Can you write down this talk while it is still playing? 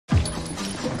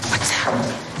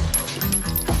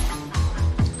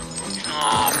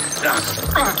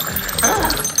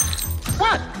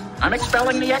What? I'm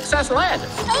expelling the excess lead.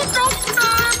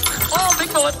 Oh,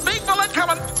 big bullet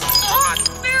coming. Oh,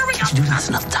 there we go. Did you do that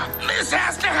enough time? This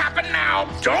has to happen now.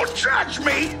 Don't judge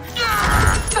me.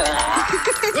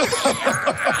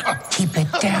 Keep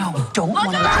it down. Don't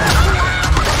want to.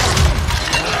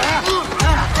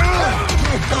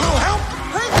 Help!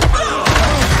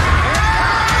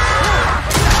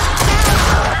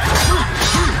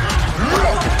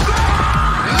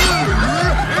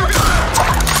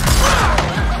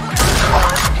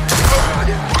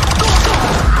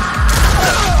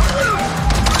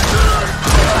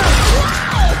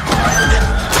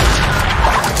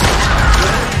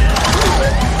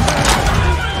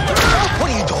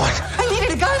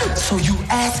 So you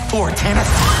asked for it, Tannis.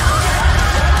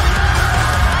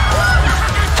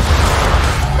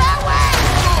 That way!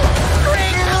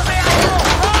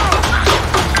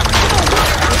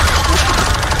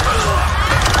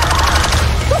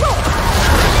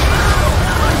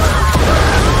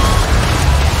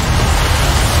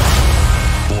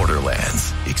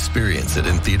 Borderlands. Experience it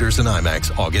in theaters and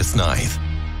IMAX August 9th.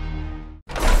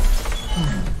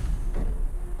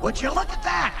 Would you look at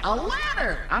that? A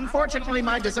ladder! Unfortunately,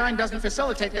 my design doesn't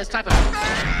facilitate this type of...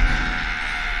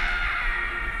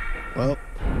 Well,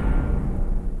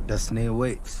 destiny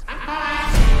awaits.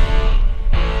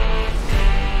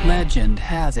 Legend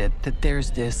has it that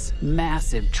there's this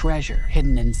massive treasure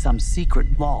hidden in some secret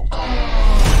vault.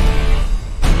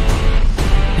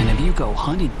 And if you go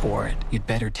hunting for it, you'd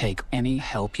better take any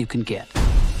help you can get.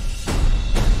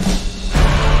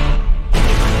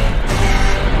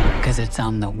 Because it's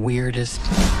on the weirdest,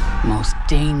 most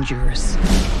dangerous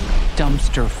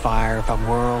dumpster fire of a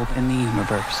world in the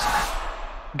universe.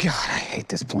 God, I hate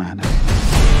this planet.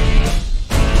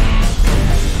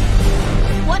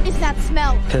 What is that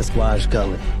smell? Piss wash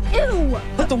gully. Ew!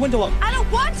 Put the window up. I don't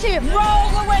want to!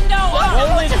 Roll the window up!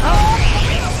 Roll it up!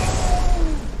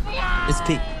 It's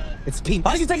pee. It's pee.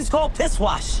 Why do you think it's called piss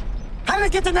wash? How did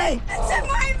it get the name? It's in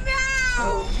my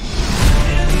mouth!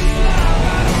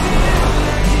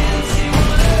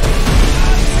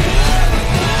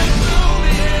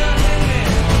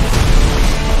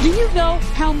 Do you know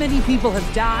how many people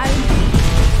have died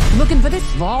looking for this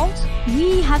vault?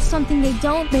 We have something they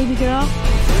don't, baby girl.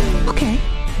 Okay,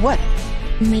 what?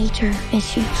 Major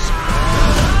issues.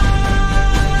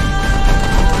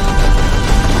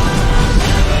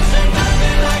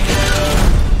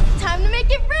 Time to make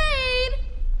it rain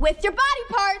with your body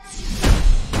parts.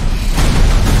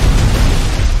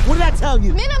 What did I tell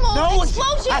you? Minimal no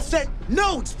explosions. I said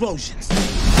no explosions.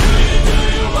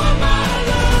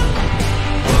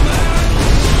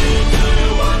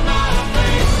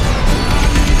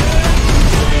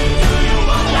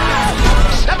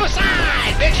 Step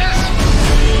aside, bitches!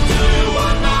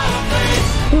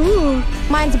 Ooh,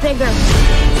 mine's bigger.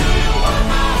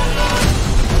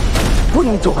 What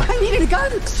are you doing? I needed a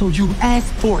gun. So you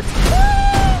asked for it.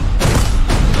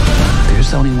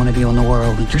 There's only one of you in the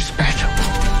world, and you're special.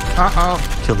 Uh-oh.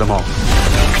 Kill them all.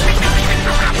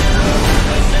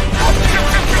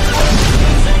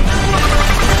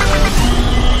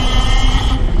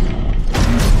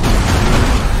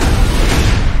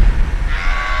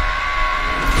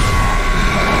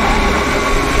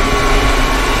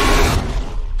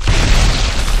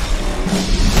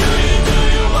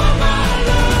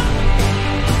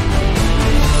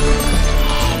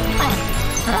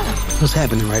 What's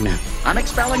happening right now? I'm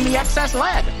expelling the excess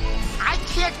lead. I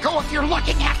can't go if you're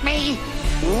looking at me.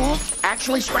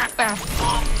 Actually, scrap that.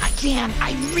 I can.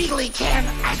 I really can.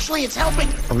 Actually, it's helping.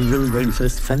 Are we really ready for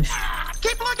this to finish?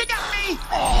 Keep looking at me.